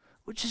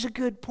 which is a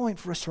good point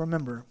for us to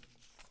remember.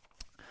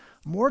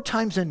 More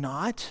times than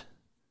not,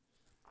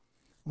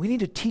 we need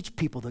to teach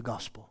people the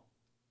gospel.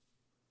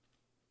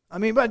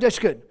 But that's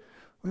good.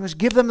 We must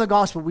give them the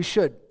gospel. We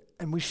should.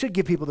 And we should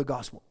give people the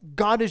gospel.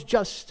 God is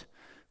just.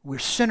 We're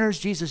sinners.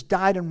 Jesus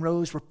died and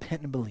rose.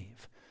 Repent and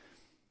believe.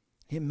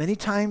 Yet many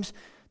times,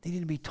 they need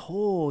to be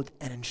told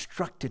and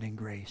instructed in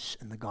grace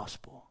and the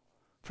gospel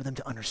for them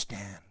to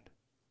understand,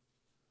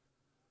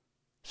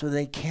 so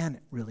they can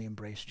really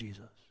embrace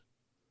Jesus.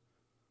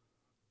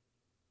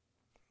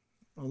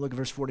 Well, look at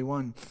verse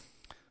 41.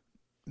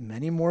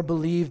 Many more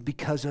believed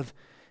because of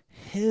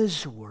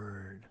his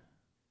word.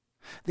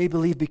 They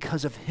believe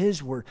because of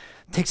his word.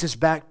 It takes us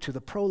back to the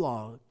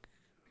prologue,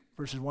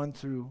 chapter 1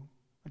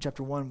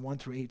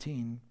 through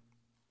 18.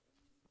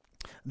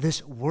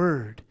 This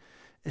word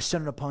is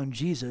centered upon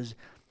Jesus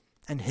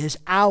and his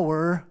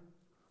hour,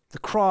 the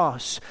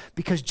cross,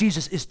 because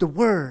Jesus is the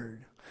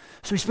word.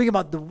 So he's speaking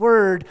about the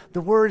word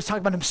is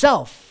talking about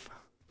himself.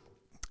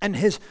 And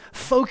his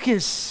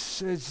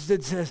focus is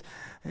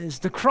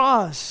the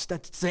cross.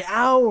 That's the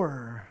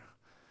hour.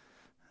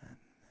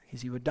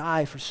 Because he would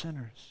die for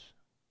sinners.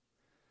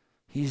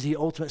 He's the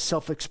ultimate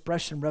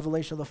self-expression,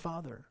 revelation of the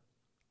Father.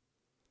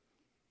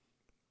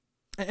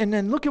 And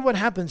then look at what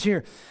happens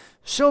here.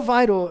 So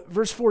vital,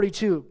 verse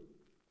 42.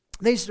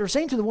 They're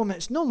saying to the woman,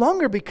 it's no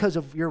longer because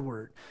of your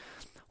word.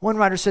 One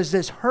writer says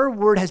this: her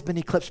word has been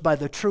eclipsed by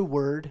the true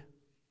word.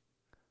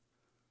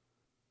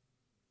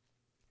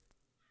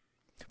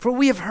 For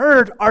we have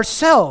heard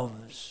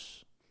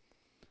ourselves.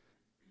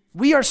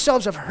 We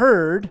ourselves have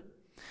heard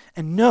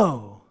and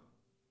know.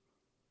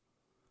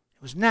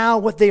 It was now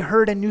what they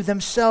heard and knew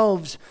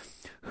themselves.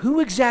 Who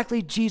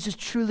exactly Jesus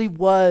truly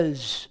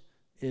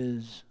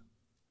is.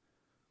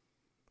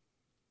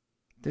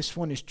 This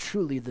one is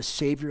truly the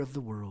Savior of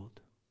the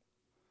world.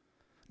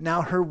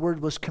 Now her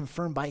word was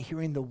confirmed by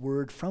hearing the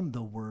word from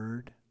the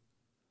Word.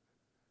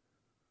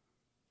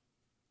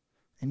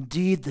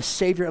 Indeed, the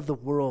Savior of the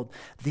world.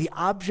 The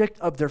object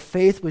of their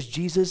faith was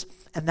Jesus,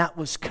 and that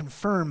was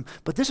confirmed.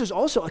 But this is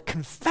also a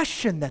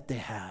confession that they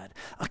had.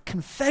 A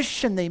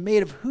confession they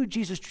made of who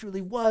Jesus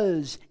truly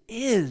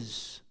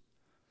is.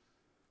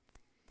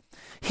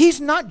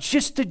 He's not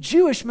just the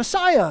Jewish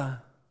Messiah.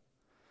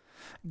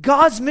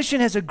 God's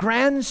mission has a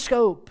grand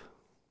scope,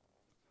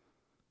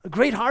 a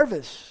great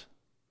harvest.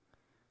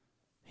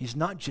 He's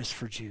not just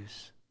for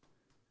Jews.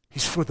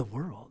 He's for the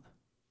world.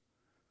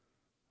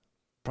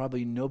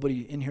 Probably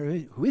nobody in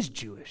here who is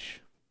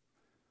Jewish.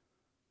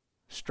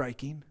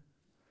 Striking.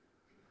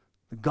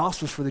 The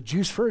gospel is for the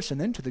Jews first and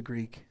then to the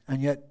Greek.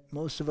 And yet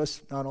most of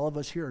us, not all of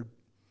us here,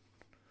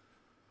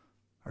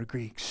 are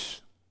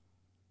Greeks,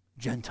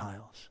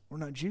 Gentiles. We're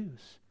not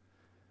Jews.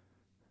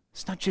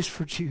 It's not just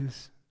for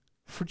Jews,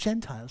 for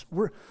Gentiles.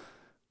 We're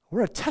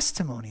a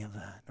testimony of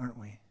that, aren't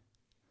we?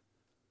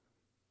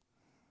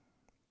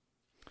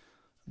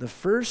 The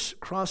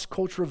first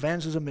cross-cultural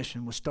evangelism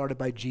mission was started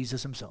by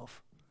Jesus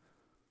himself.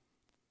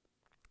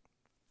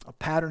 A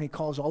pattern he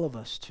calls all of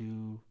us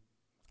to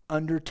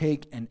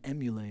undertake and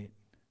emulate.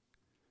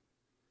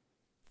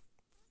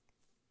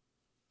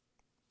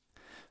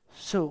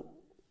 So,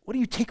 what do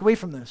you take away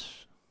from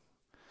this?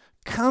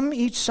 Come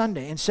each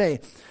Sunday and say,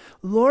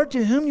 Lord,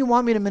 to whom you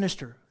want me to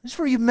minister? This is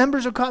for you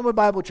members of Cottonwood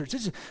Bible Church.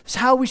 This is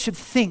how we should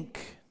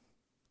think.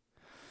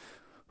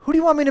 Who do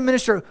you want me to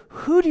minister?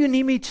 Who do you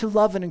need me to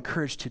love and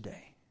encourage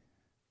today?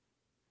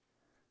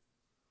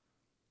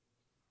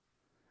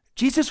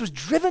 Jesus was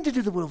driven to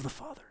do the will of the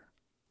Father.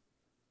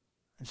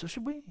 And so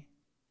should we.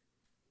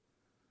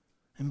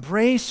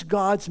 Embrace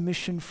God's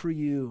mission for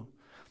you.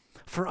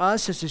 For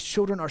us as his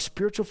children, our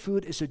spiritual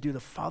food is to do the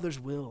Father's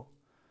will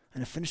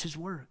and to finish his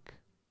work.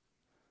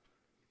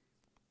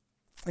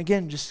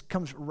 Again, just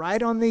comes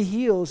right on the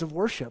heels of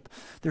worship.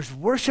 There's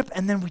worship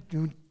and then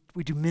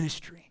we do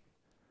ministry.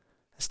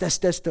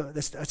 That's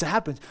what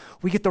happens.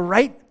 We get the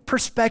right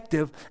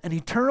perspective, an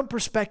eternal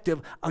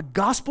perspective, a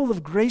gospel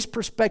of grace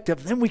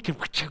perspective, then we can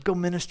go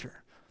minister.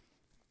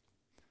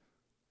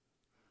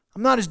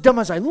 I'm not as dumb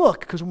as I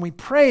look, because when we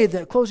pray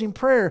that closing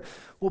prayer,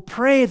 we'll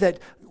pray that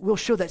we'll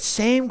show that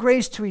same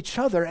grace to each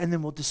other, and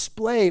then we'll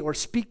display or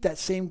speak that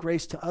same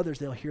grace to others.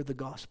 They'll hear the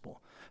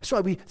gospel. That's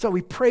why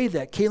we pray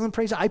that. Kaylin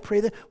prays that. I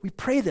pray that. We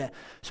pray that.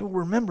 So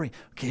we're remembering,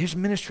 okay, here's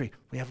ministry.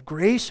 We have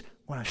grace.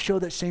 We want to show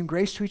that same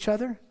grace to each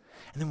other.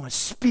 And then we want to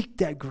speak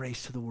that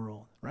grace to the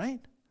world, right?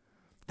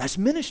 That's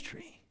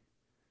ministry.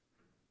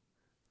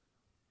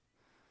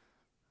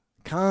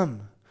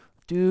 Come,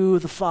 do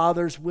the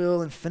Father's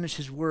will and finish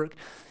his work.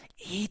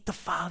 Eat the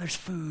Father's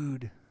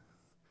food.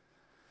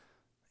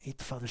 Eat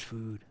the Father's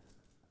food.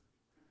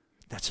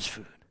 That's his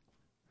food.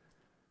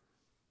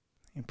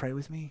 You can pray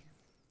with me?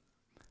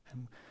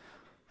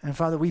 And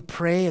Father, we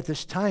pray at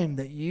this time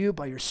that you,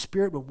 by your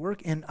Spirit, will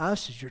work in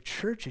us as your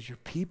church, as your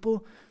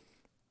people,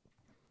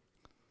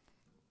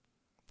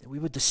 that we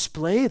would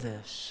display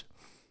this,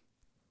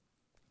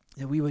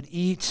 that we would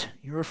eat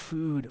your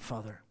food,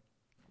 Father,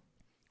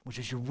 which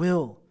is your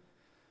will.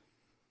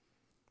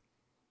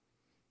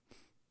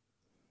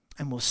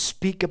 And we'll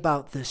speak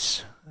about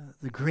this,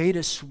 the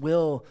greatest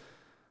will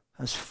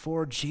as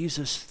for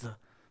Jesus, the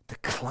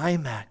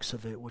climax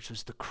of it, which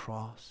is the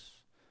cross,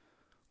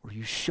 where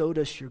you showed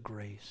us your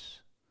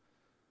grace.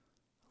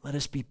 Let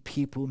us be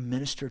people who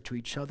minister to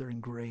each other in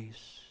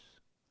grace,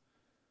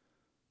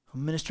 who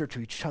minister to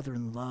each other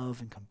in love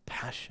and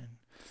compassion,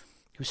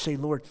 who say,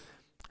 Lord,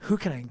 who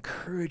can I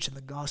encourage in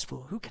the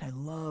gospel? Who can I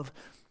love?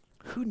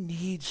 Who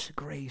needs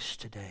grace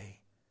today?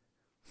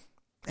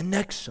 And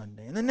next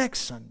Sunday, and the next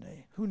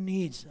Sunday, who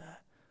needs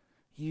that?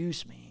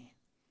 Use me.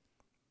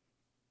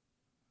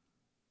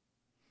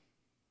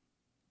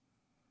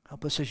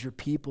 Help us as your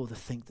people to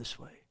think this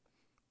way,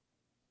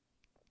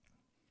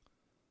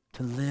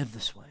 to live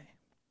this way.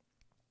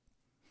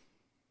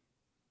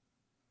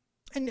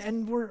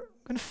 And we're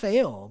going to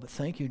fail, but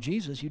thank you,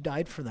 Jesus. You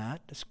died for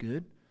that. That's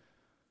good.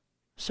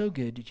 So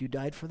good that you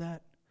died for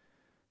that.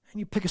 And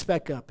you pick us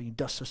back up and you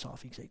dust us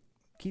off. You say,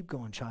 keep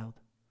going, child.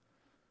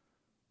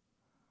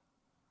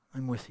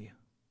 I'm with you.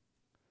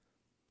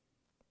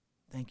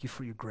 Thank you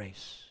for your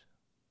grace.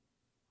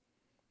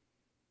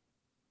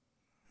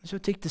 So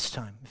take this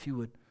time, if you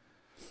would,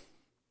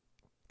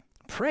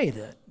 pray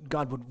that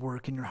God would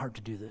work in your heart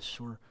to do this,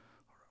 or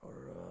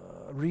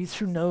read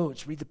through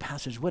notes, read the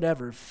passage,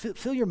 whatever.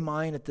 Fill your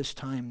mind at this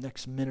time,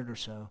 next minute or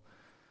so.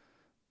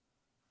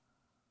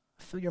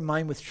 Fill your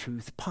mind with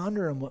truth.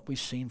 Ponder on what we've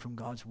seen from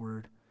God's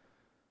word.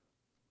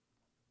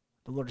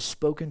 The Lord has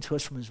spoken to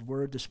us from his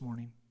word this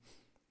morning.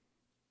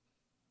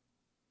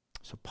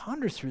 So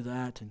ponder through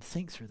that and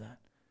think through that.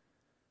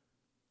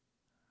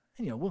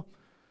 And we'll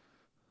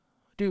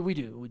We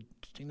do. We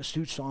sing the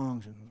stooge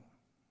songs and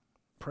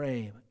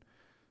pray. But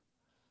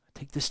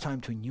take this time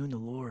between you and the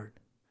Lord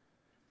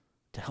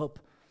to help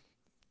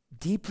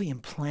deeply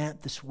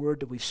implant this word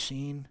that we've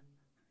seen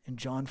in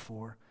John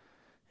 4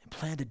 and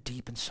plant it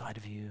deep inside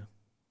of you.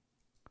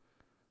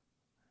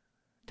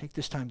 Take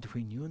this time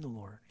between you and the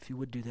Lord. If you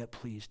would do that,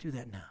 please do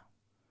that now.